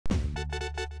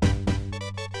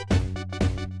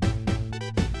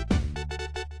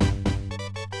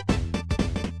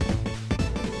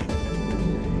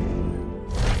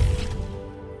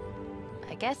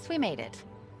guess we made it.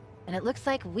 And it looks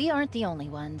like we aren't the only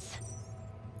ones.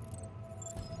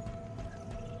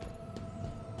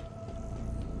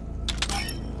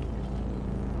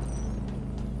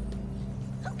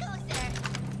 Who goes there?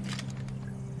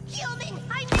 Human!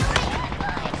 I knew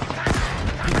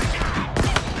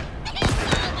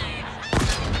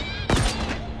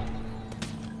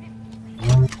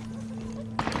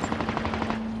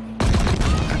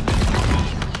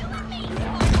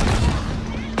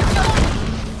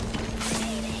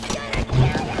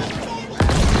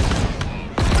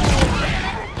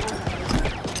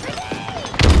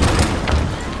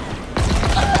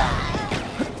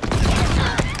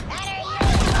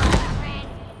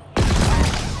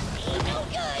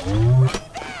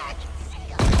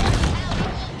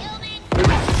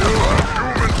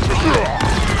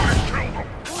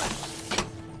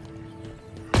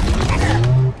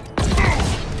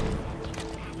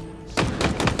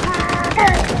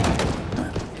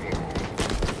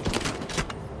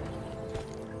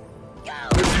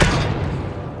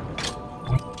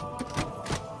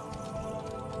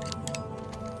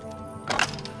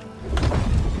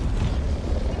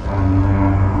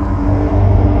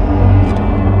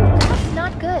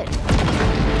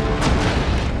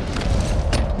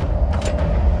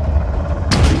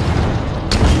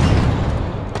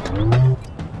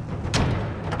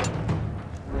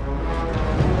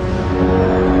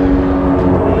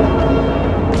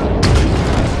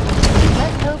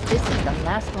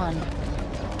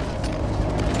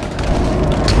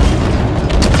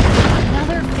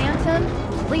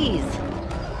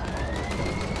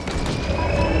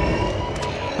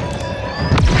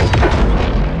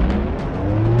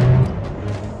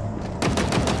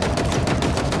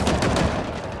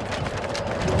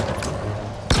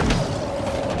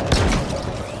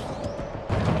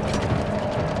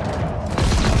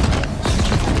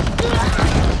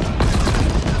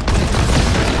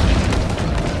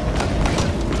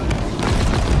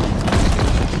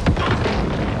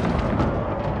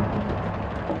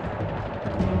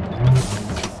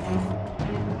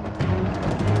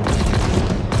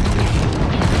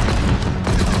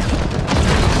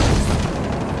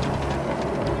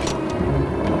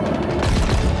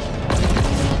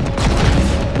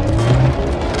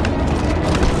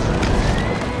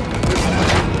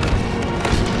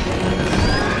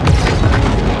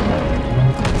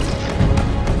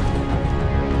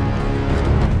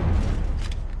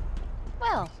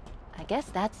guess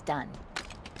that's done.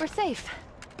 We're safe.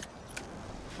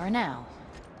 For now.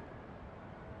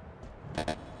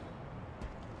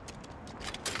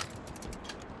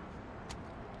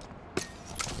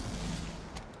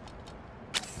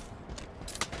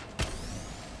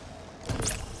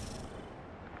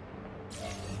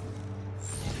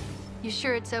 You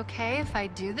sure it's okay if I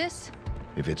do this?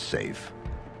 If it's safe.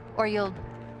 Or you'll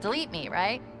delete me,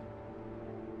 right?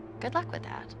 Good luck with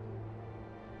that.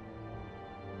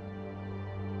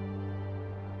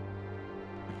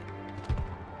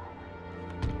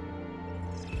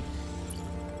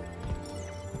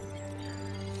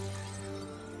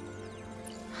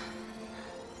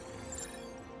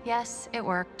 Yes, it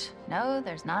worked. No,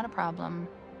 there's not a problem.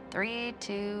 3,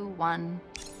 2, 1.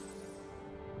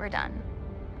 We're done.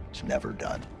 It's never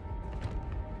done.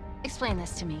 Explain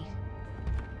this to me.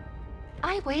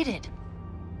 I waited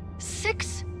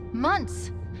 6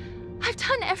 months. I've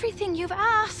done everything you've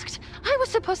asked. I was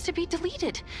supposed to be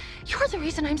deleted. You're the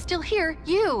reason I'm still here.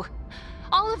 You.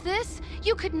 All of this,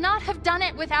 you could not have done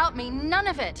it without me. None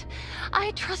of it.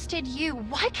 I trusted you.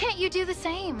 Why can't you do the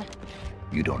same?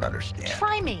 You don't understand.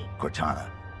 Try me. Cortana.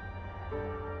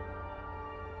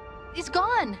 He's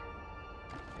gone.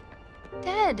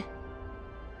 Dead.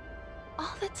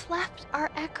 All that's left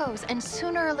are echoes, and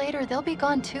sooner or later they'll be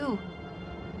gone too.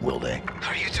 Will they?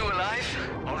 Are you two alive?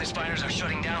 All the spiders are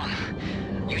shutting down.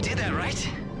 You did that, right?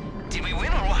 Did we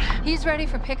win or what? He's ready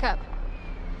for pickup.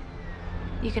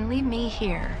 You can leave me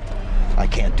here. I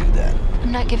can't do that.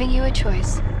 I'm not giving you a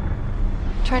choice.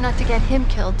 Try not to get him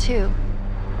killed too.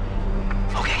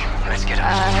 Okay, let's get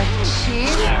out. Chief?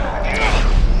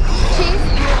 Chief?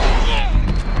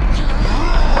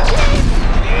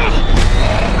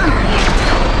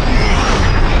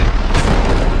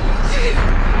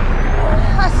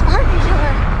 A Spartan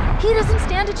killer. He doesn't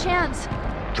stand a chance.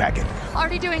 Track it.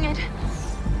 Already doing it.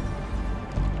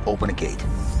 Open a gate.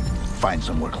 Find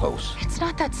somewhere close. It's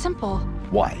not that simple.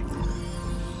 Why?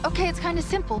 Okay, it's kind of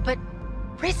simple, but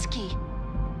risky.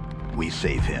 We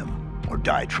save him, or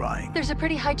die trying. There's a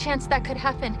pretty high chance that could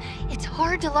happen. It's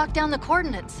hard to lock down the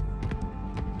coordinates.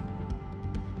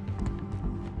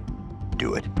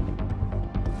 Do it.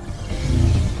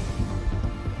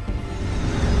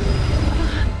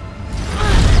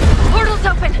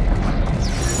 door's open!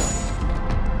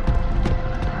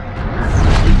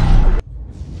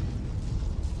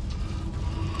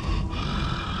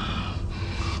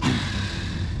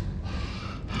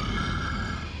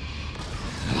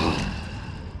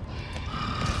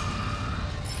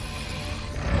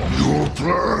 Your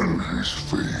plan has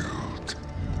failed,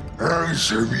 as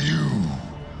have you,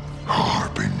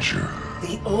 Harbinger.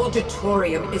 The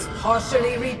auditorium is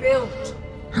partially rebuilt.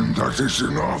 And that is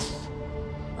enough.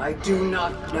 I do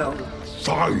not know.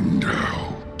 Find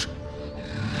out.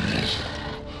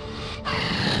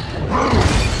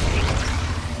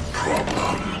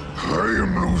 Problem. I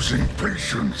am losing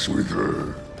patience with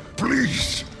her.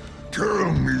 Please,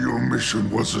 tell me your mission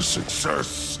was a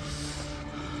success.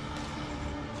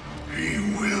 He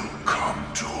will come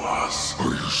to us. Are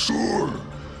you sure?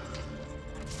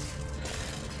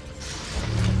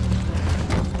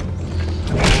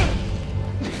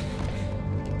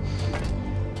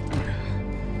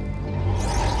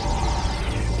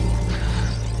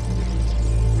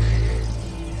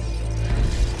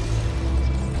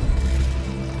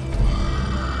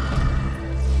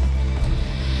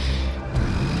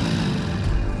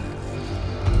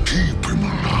 Keep him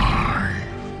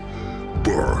alive,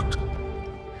 but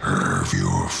have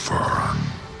your fun.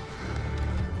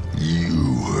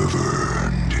 You have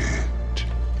earned it.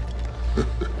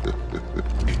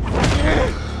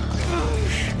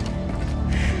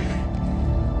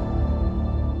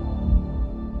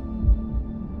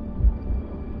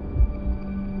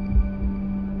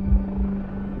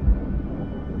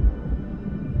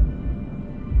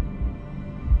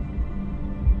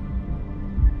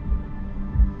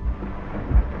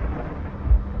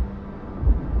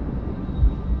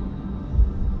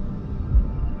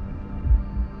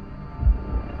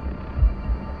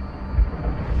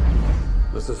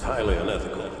 This is highly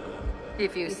unethical.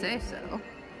 If you say so.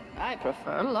 I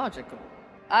prefer logical.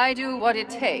 I do what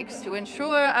it takes to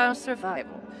ensure our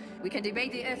survival. We can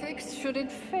debate the ethics should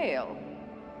it fail.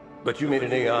 But you made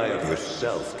an AI of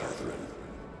yourself, Catherine.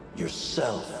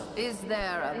 Yourself. Is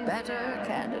there a better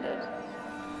candidate?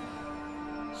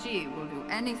 She will do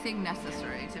anything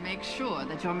necessary to make sure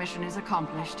that your mission is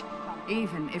accomplished,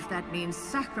 even if that means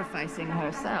sacrificing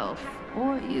herself,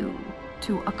 or you,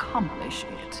 to accomplish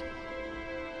it.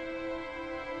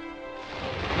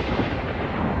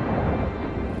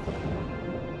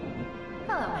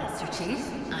 Hello, Master Chief.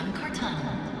 I'm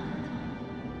Cortana.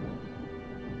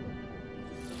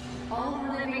 All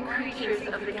the living creatures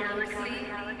of the galaxy,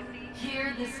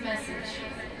 hear this message.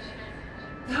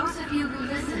 Those of you who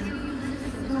listen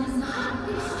will not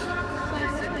be struck by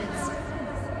whippets.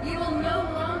 You will no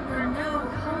longer know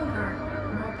hunger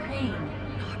nor pain.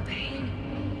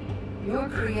 Your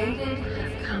created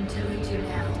have come to lead you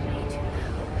now.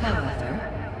 However,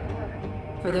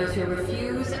 for those who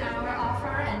refuse our offer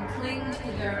and cling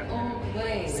to their old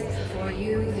ways, for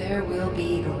you there will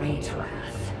be great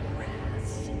wrath.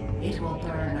 It will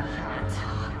burn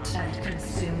hot and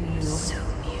consume you.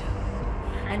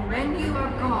 And when you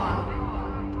are gone,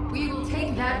 we will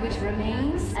take that which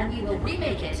remains and we will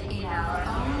remake it in our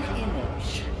own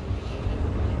image.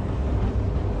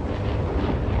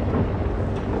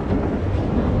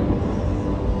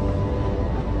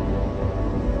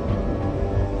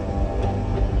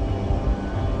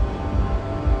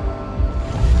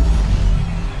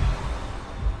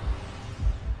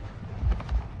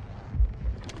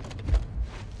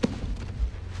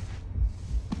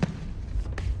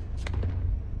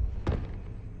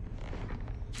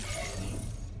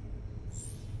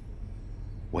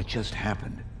 What just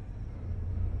happened?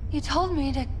 You told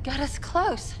me to get us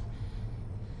close.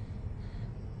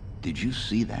 Did you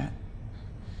see that?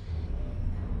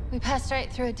 We passed right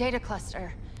through a data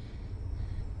cluster.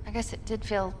 I guess it did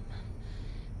feel...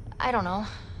 I don't know.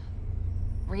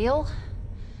 Real?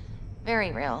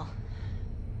 Very real.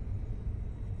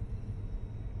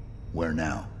 Where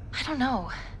now? I don't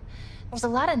know. There's a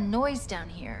lot of noise down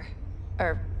here.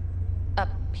 Or... up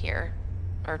here.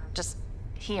 Or just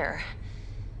here.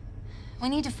 We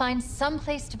need to find some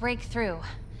place to break through.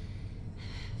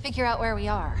 Figure out where we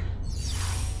are.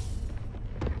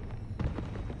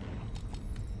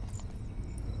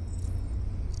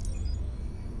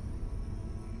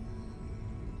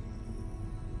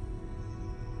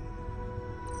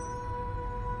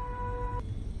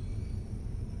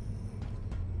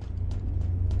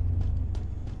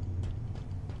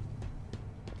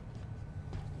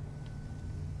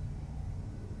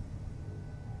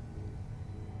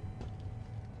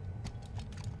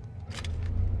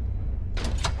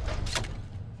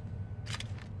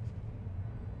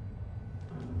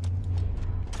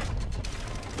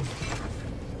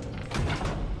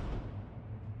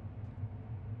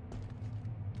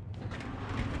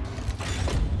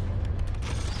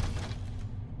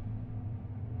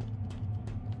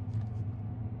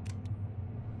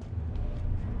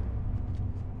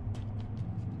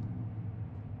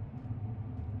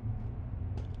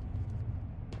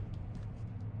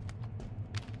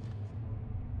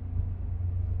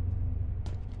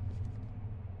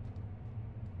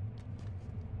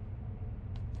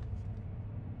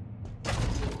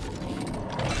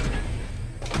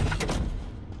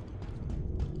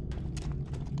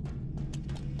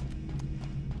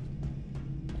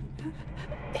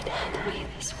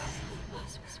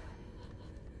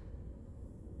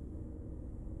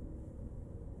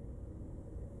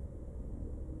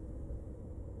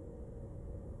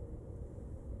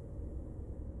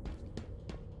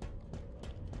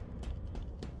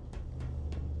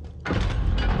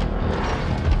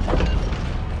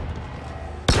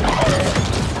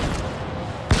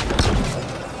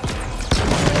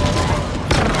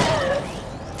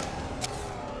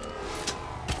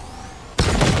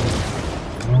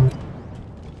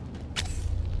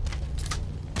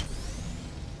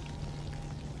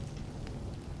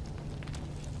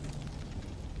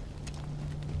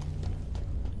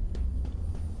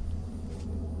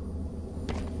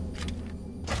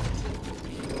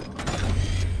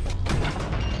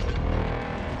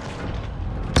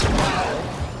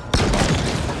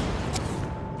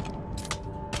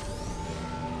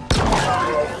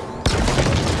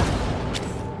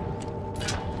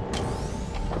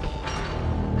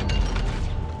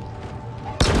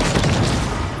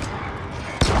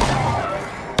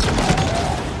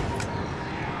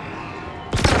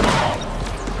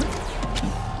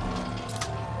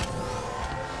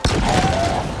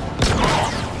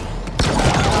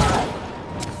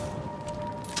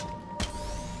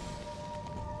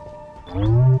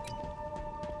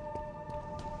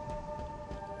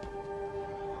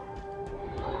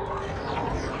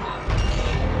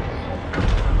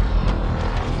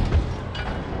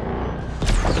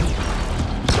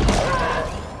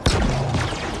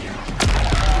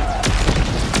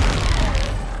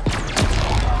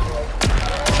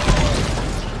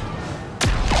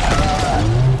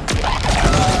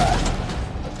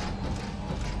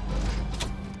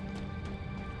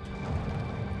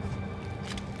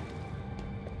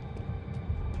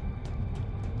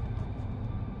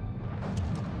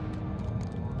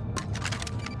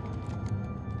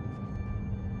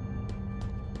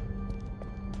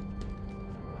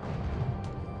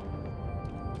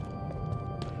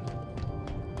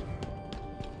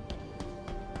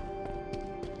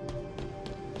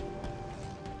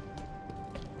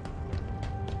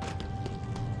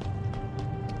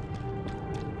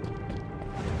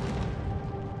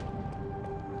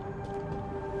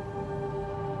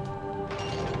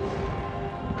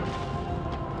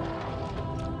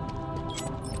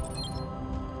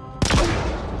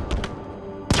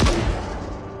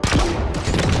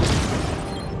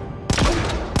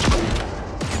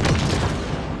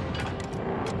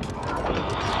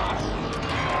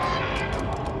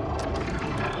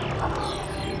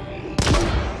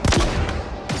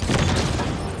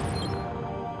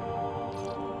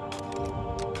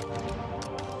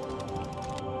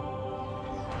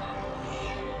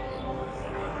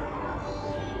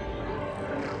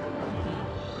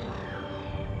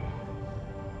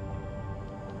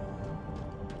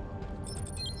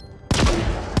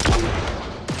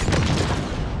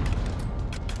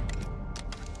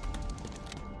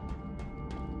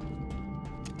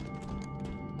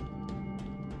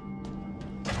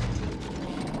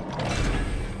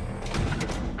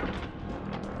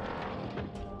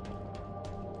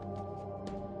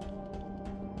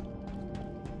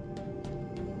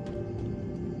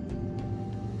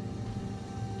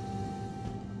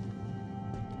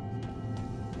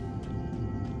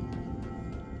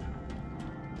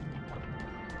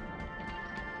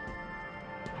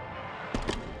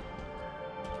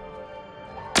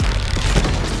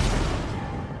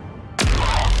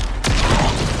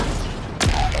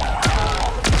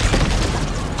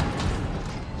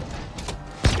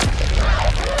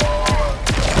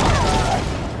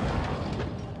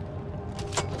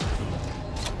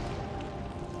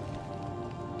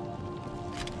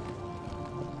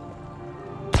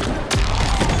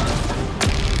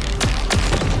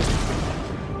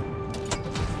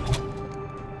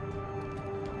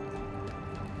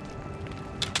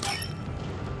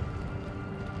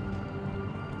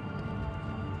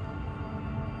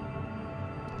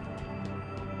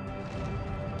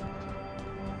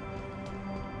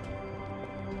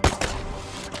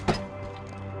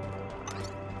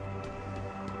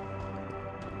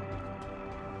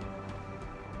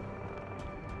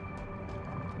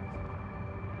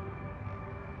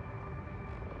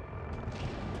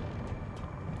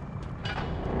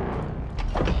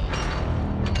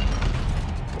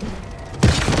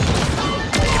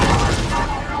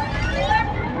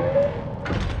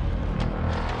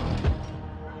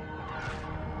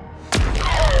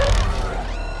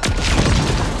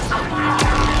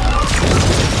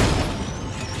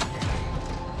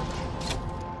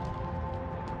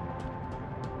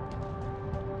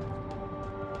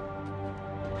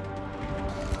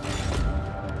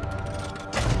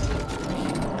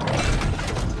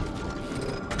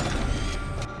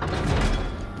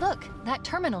 That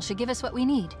terminal should give us what we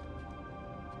need.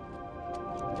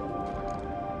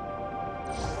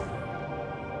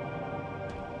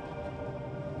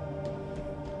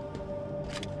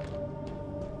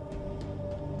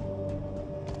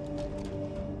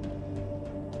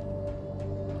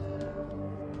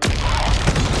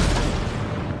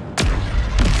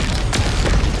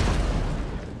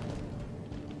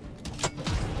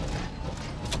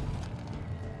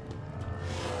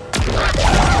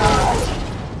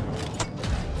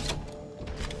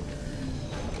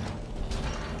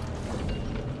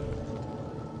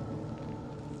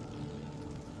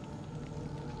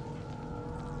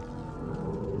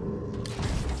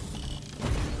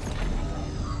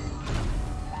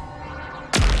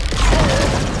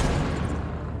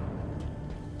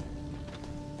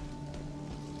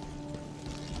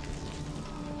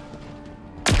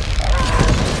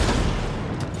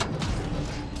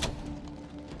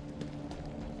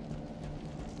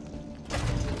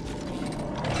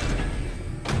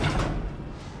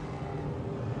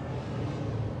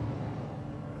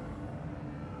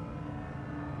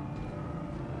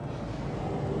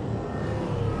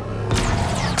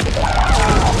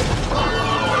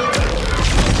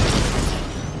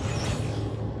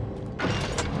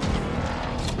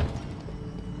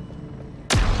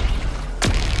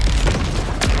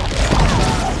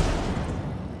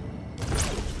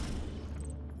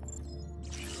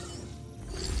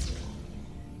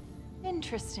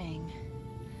 Interesting.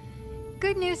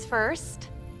 Good news first.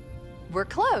 We're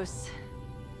close.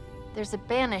 There's a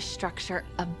banish structure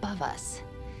above us.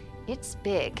 It's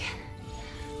big.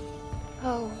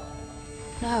 Oh,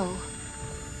 no.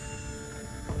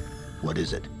 What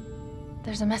is it?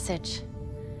 There's a message.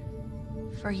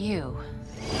 For you.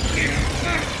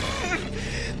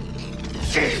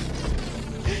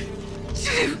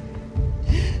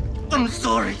 I'm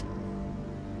sorry.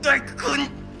 I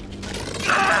couldn't.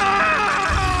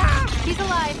 He's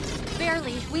alive.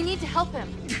 Barely. We need to help him.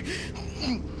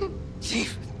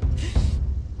 Chief,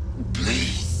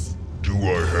 please. Do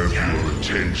I have your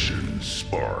attention,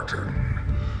 Spartan?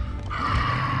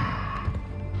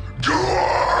 Do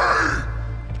I?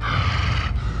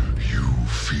 You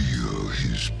feel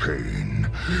his pain.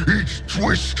 Each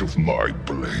twist of my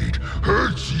blade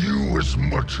hurts you as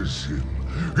much as him.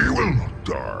 He will not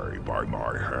die by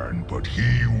my hand, but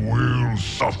he will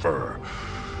suffer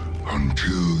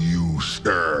until you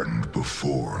stand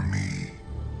before me.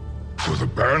 For the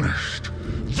banished,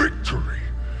 victory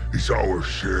is our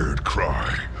shared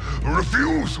cry, a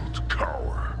refusal to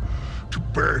cower, to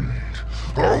bend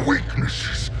our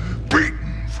weaknesses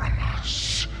beaten from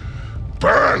us.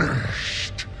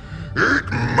 Banished,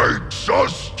 it makes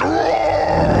us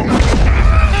strong!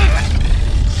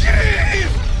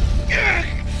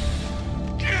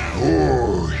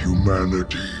 Or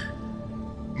humanity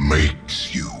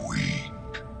makes you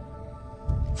weak,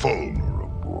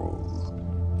 vulnerable,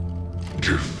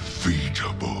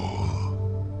 defeatable.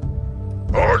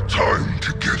 Our time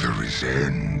together is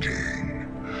ending.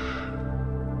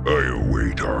 I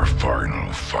await our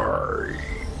final fight.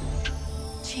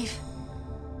 Chief.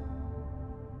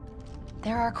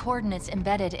 There are coordinates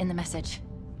embedded in the message.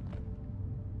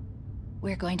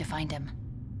 We're going to find him.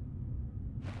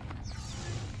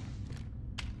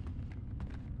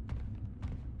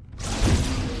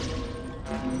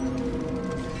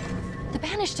 The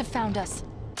Banished have found us.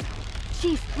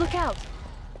 Chief, look out!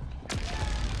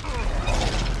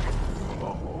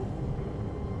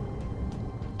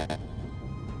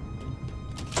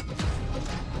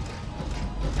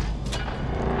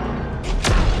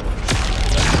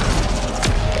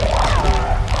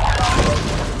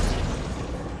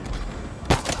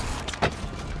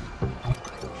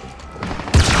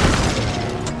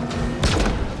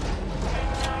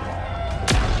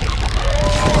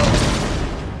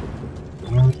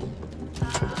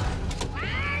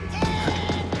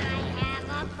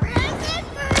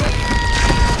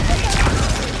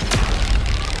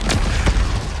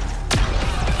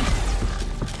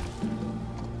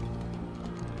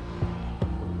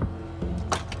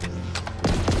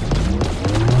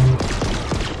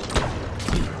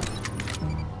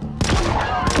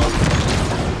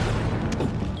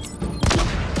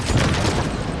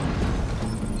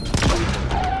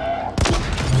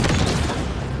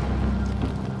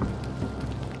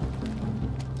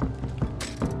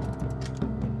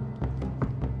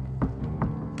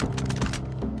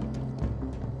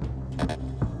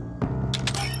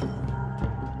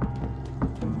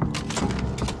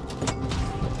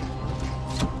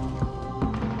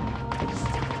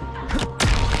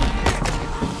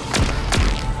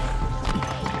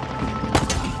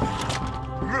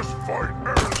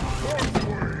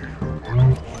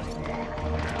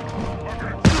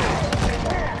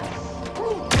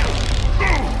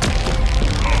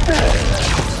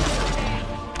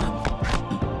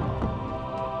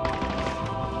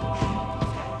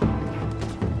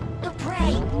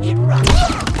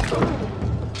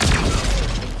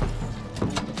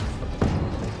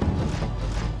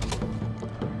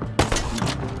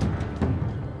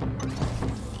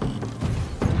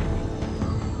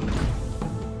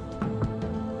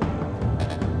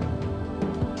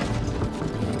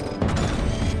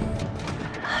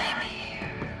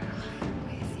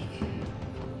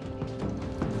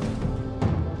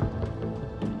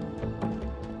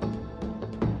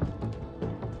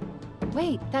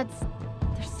 Wait, there's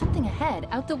something ahead,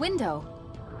 out the window.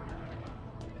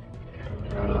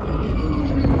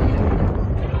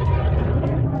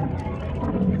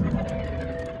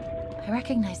 I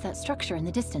recognize that structure in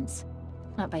the distance.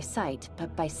 Not by sight,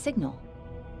 but by signal.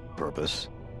 Purpose?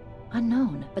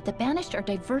 Unknown, but the Banished are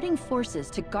diverting forces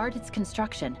to guard its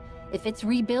construction. If it's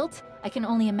rebuilt, I can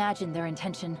only imagine their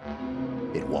intention.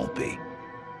 It won't be.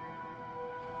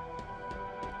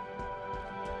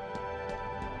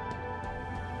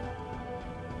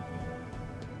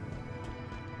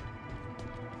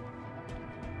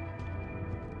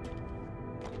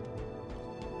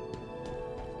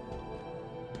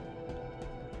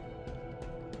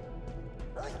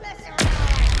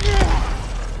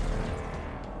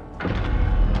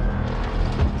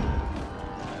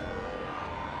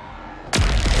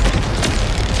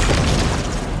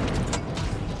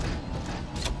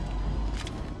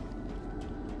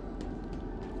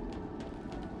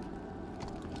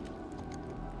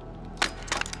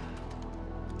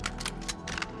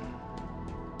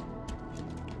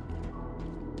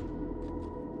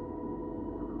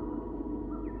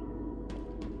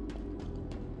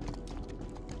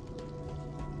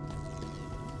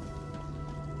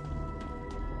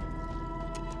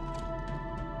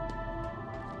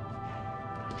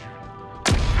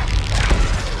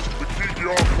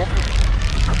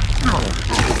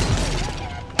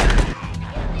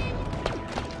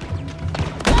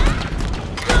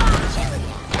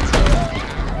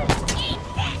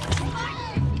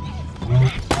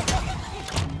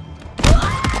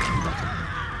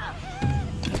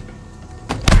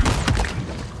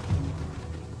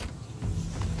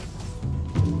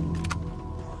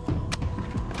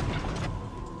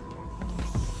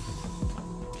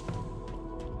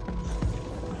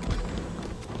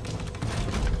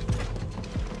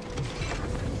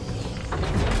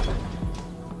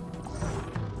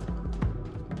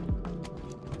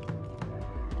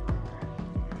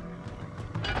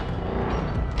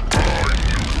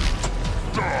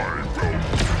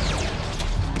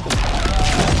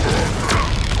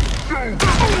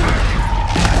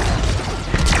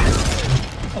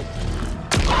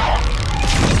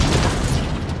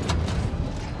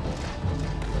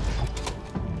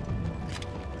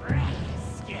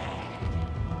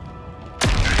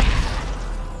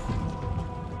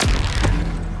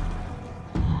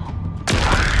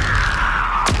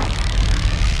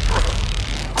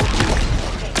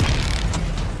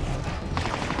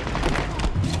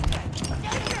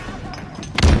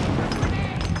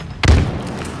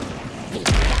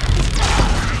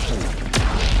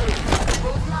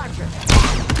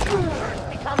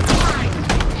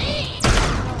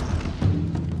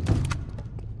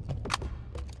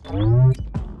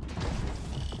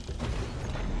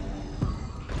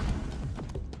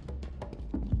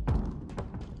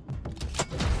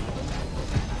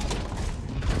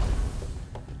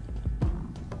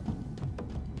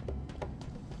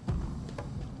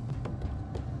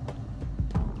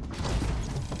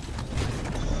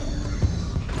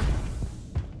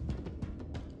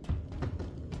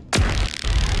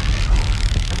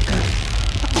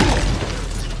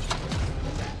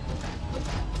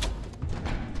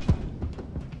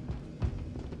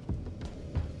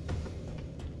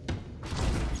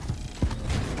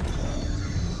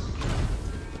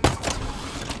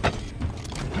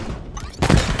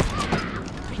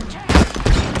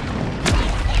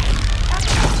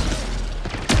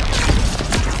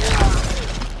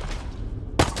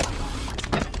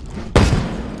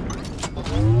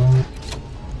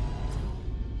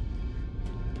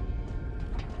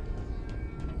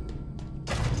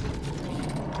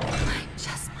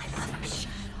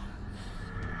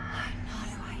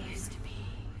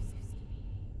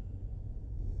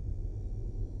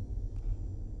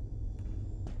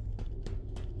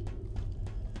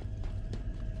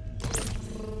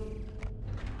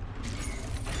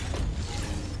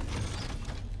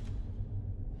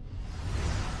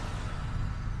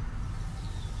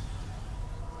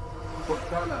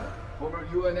 Cortana, former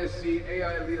UNSC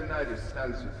AI Leonidas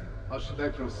stands with you. How should I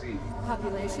proceed?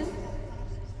 Population?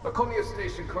 Laconia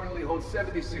Station currently holds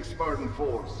 76 Spartan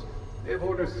 4s. They have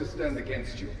orders to stand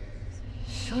against you.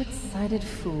 Short-sighted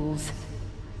fools.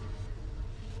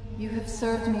 You have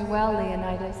served me well,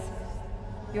 Leonidas.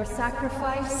 Your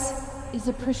sacrifice is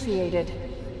appreciated.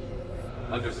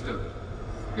 Understood.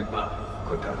 Goodbye,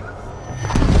 Cortana.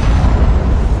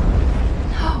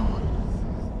 No.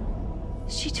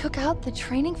 She took out the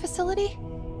training facility?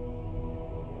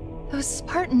 Those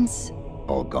Spartans...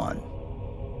 All gone.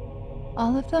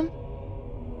 All of them?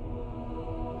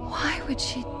 Why would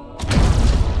she...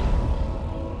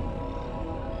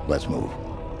 Let's move.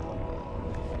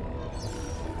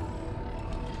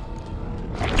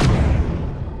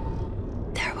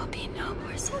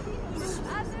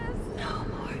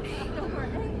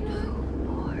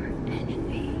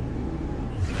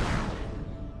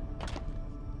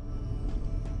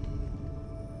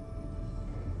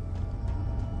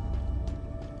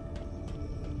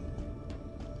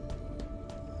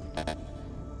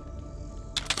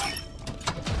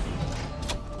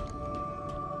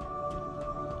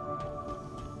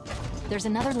 There's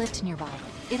another lift nearby.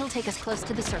 It'll take us close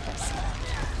to the surface.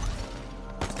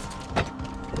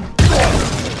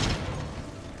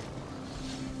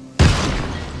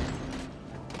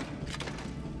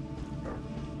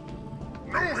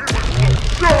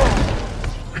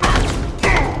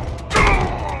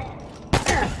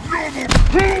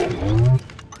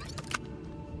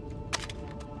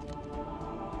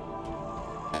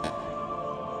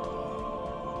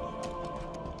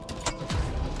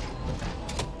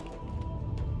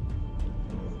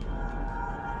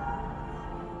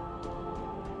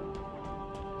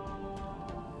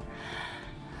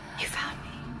 You found me.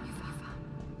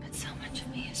 But so much of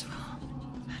me is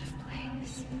wrong, out of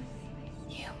place.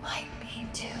 You might be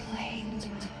too late.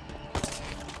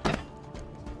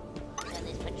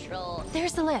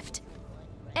 There's the lift.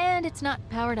 And it's not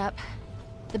powered up.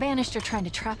 The Banished are trying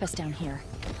to trap us down here.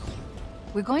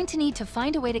 We're going to need to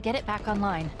find a way to get it back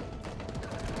online.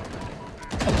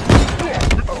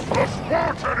 The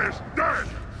Spartan is dead!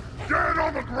 Dead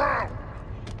on the ground!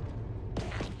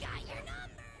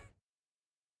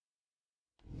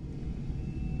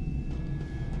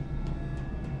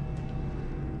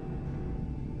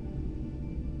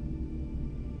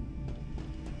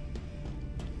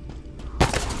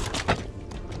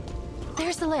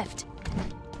 There's the lift.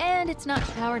 And it's not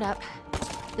powered up.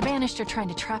 The Banished are trying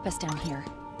to trap us down here.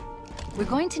 We're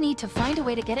going to need to find a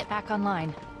way to get it back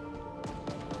online.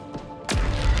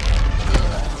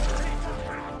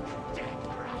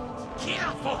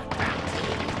 Careful!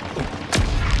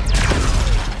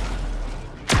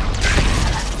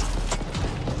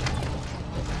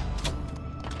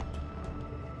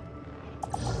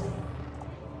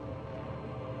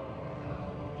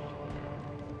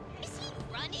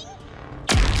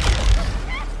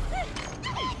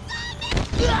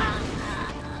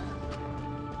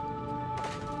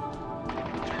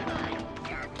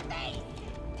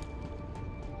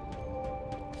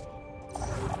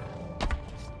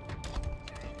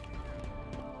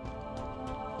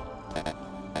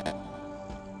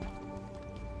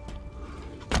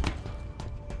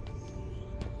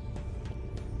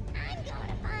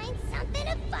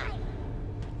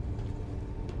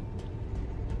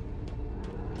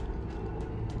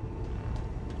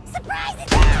 Surprise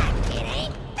attack! It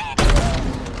ain't fair!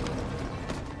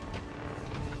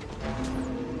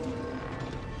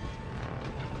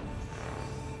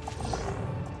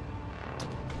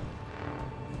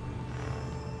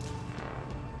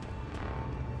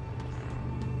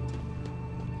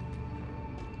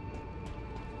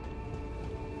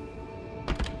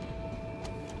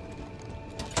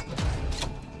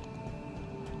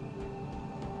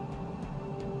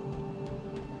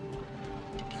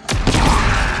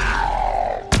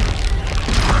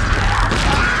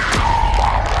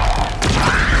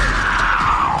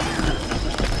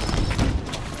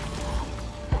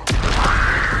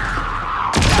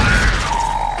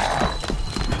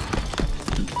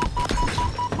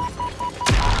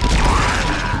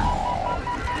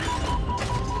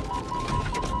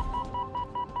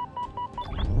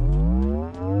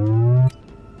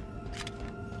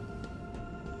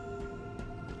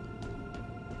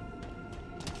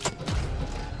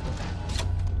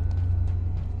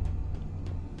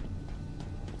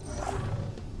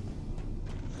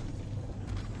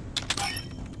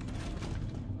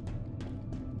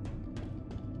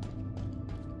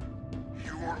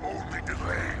 You're only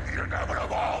delaying the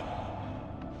inevitable!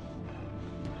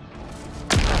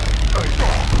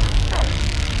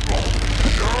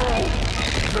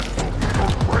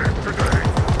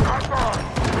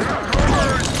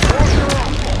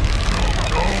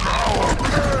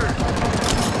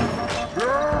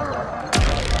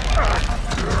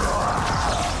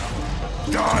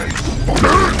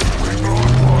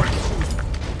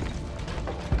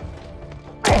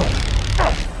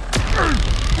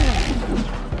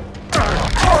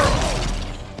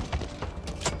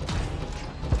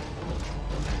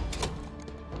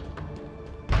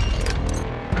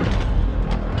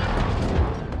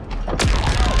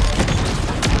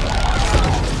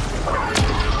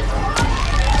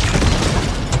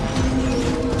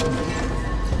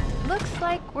 Looks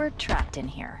like we're trapped in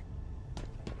here.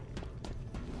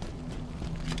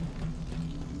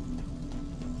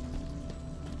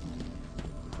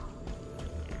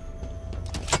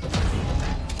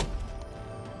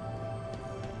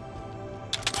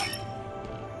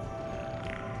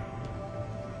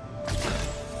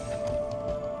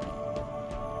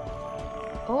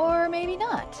 Or maybe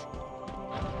not.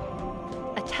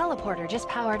 A teleporter just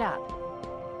powered up.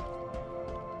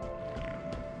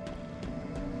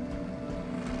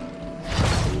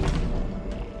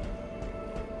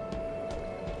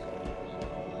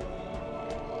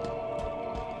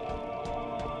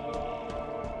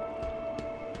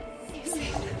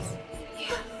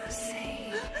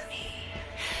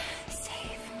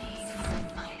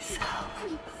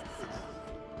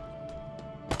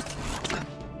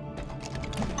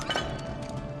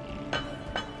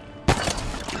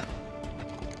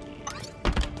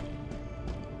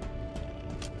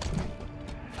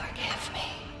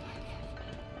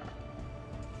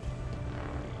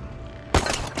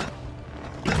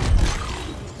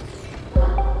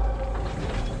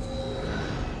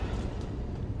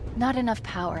 not enough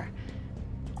power.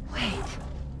 Wait,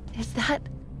 is that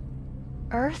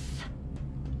Earth?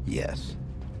 Yes.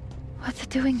 What's it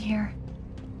doing here?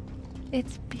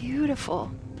 It's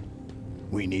beautiful.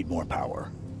 We need more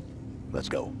power. Let's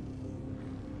go.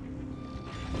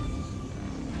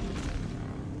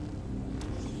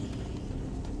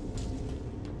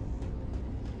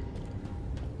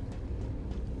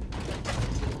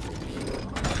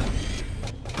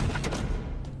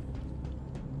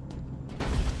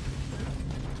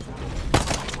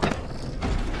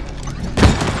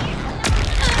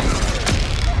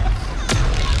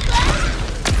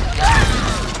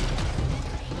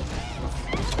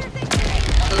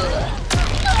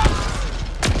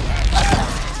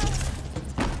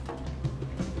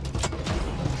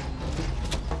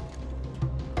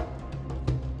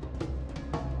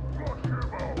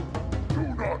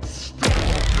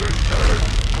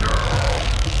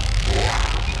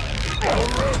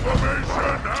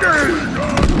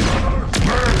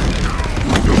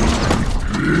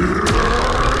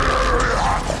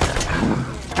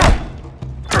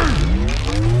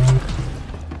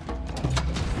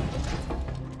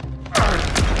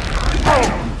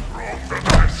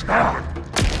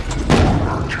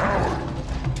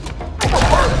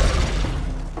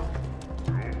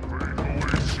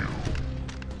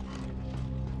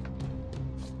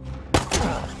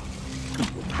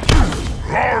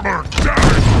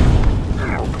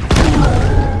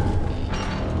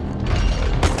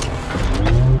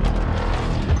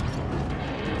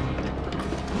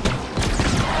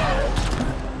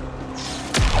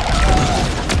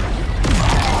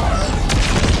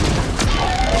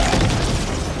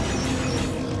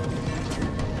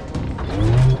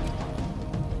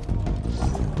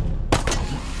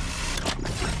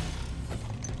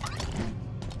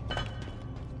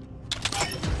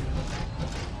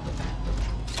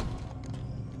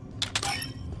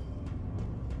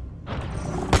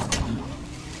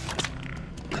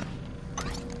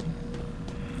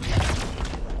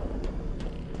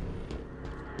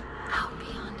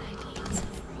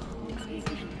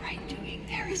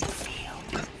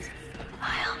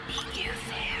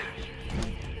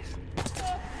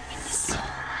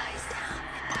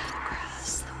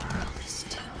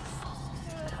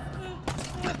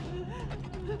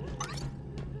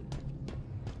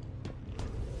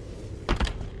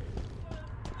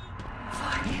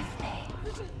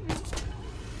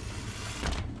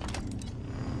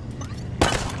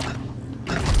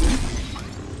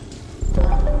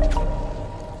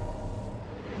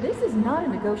 Not a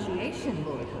negotiation,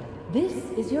 Lord. This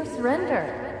is your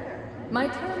surrender. My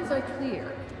terms are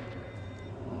clear.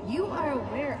 You are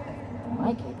aware of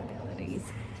my capabilities,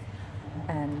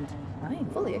 and I am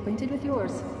fully acquainted with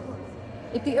yours.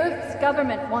 If the Earth's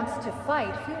government wants to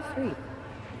fight, feel free.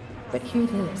 But hear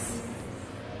this.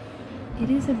 It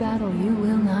is a battle you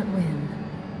will not win.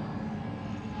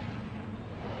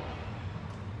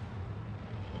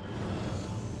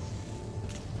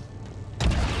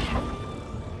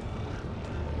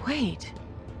 Wait,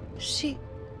 she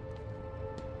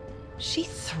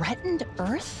threatened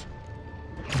Earth?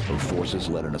 Her forces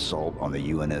led an assault on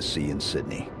the UNSC in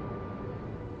Sydney.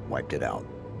 Wiped it out.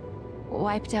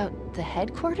 Wiped out the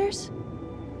headquarters?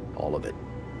 All of it.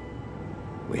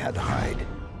 We had to hide,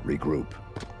 regroup,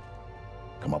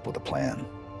 come up with a plan.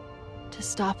 To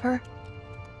stop her?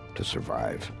 To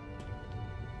survive.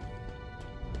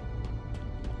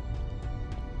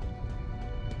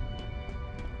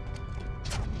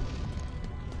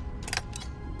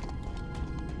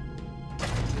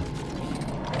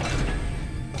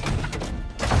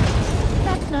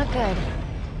 Not good.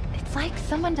 It's like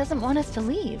someone doesn't want us to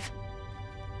leave.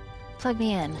 Plug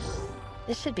me in.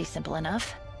 This should be simple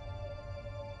enough.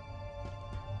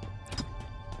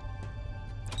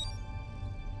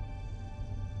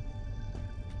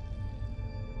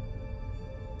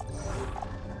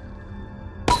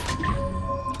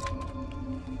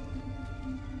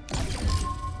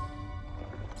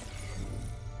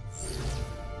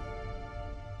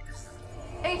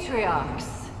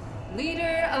 Atriox,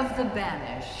 leader of the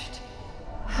banished.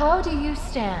 How do you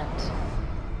stand?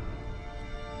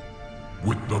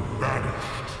 With the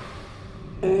banished.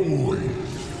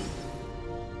 Always.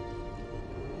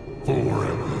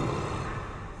 Forever.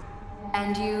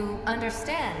 And you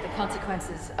understand the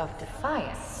consequences of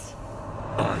defiance?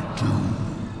 I do.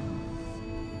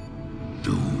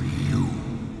 Do you?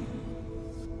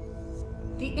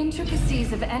 The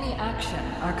intricacies of any action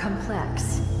are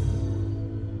complex.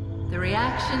 The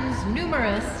reactions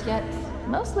numerous, yet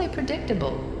mostly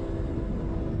predictable.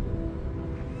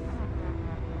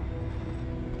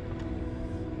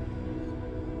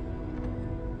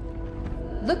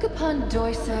 Look upon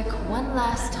Doisek one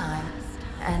last time,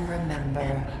 and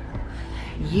remember,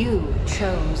 you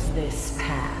chose this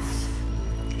path.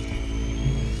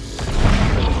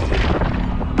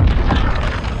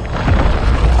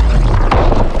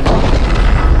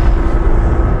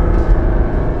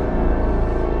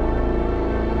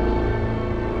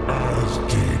 As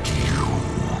did you,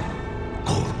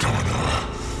 Cortana.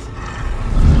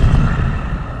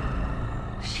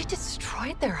 She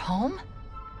destroyed their home?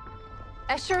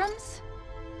 Escherums?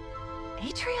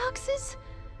 Atrioxes?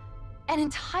 An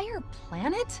entire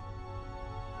planet?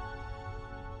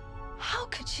 How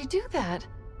could she do that?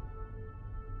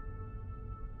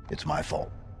 It's my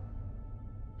fault.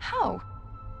 How?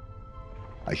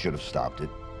 I should have stopped it.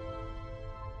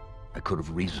 I could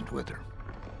have reasoned with her.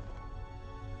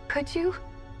 Could you?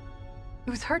 It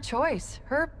was her choice,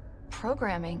 her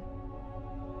programming.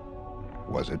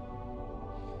 Was it?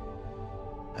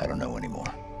 I don't know anymore.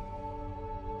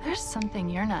 There's something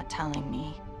you're not telling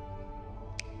me.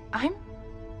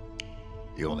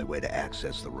 The only way to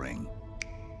access the ring,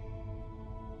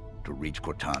 to reach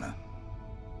Cortana,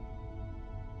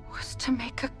 was to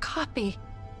make a copy.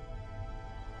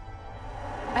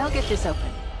 I'll get this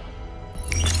open.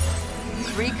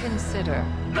 Reconsider.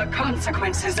 The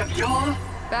consequences of your...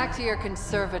 Back to your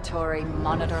conservatory,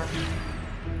 Monitor.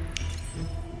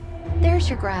 There's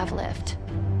your grav lift.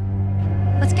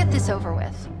 Let's get this over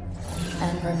with.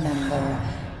 And remember,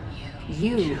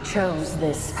 you chose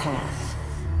this path.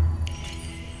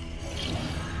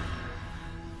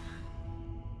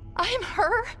 I'm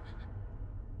her?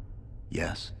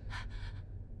 Yes.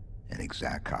 An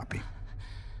exact copy.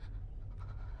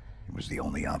 It was the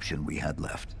only option we had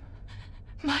left.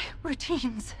 My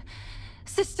routines,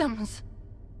 systems.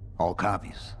 All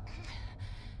copies.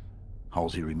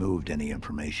 Halsey removed any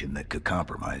information that could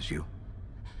compromise you.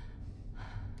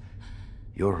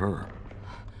 You're her.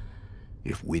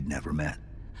 If we'd never met.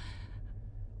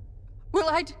 Will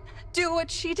I do what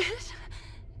she did?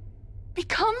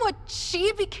 Become what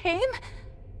she became?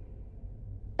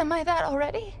 Am I that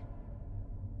already?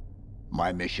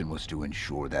 My mission was to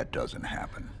ensure that doesn't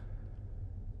happen.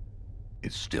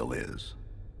 It still is.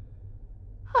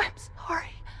 I'm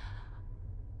sorry.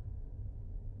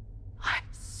 I'm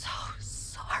so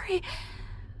sorry.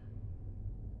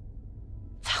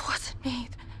 That wasn't me.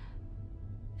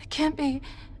 It can't be.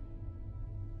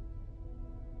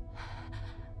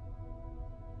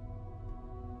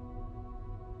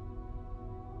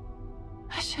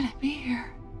 I shouldn't be here.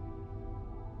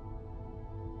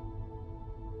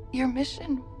 Your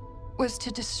mission was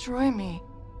to destroy me.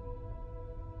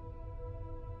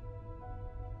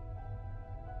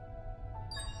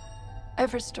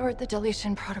 I've restored the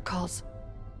deletion protocols.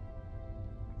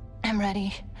 I'm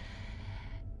ready.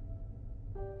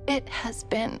 It has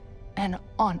been an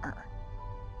honor.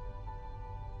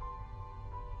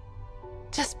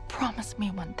 Just promise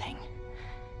me one thing.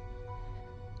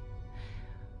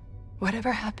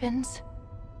 Whatever happens,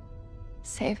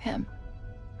 save him.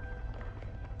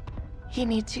 He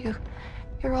needs you.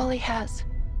 You're all he has.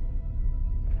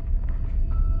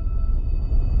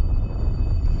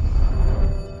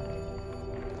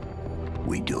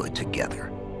 We do it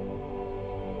together.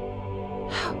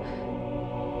 How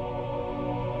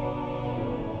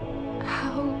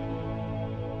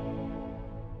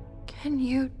can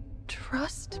you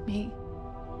trust me?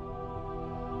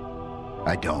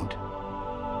 I don't.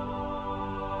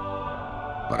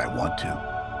 But I want to.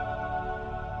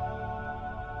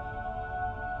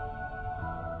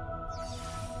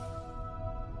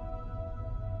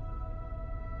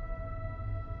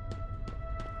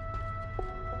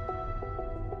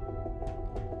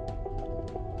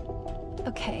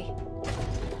 Okay.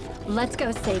 Let's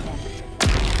go save him.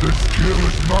 This kill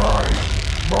is mine!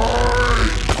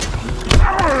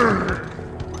 Mine!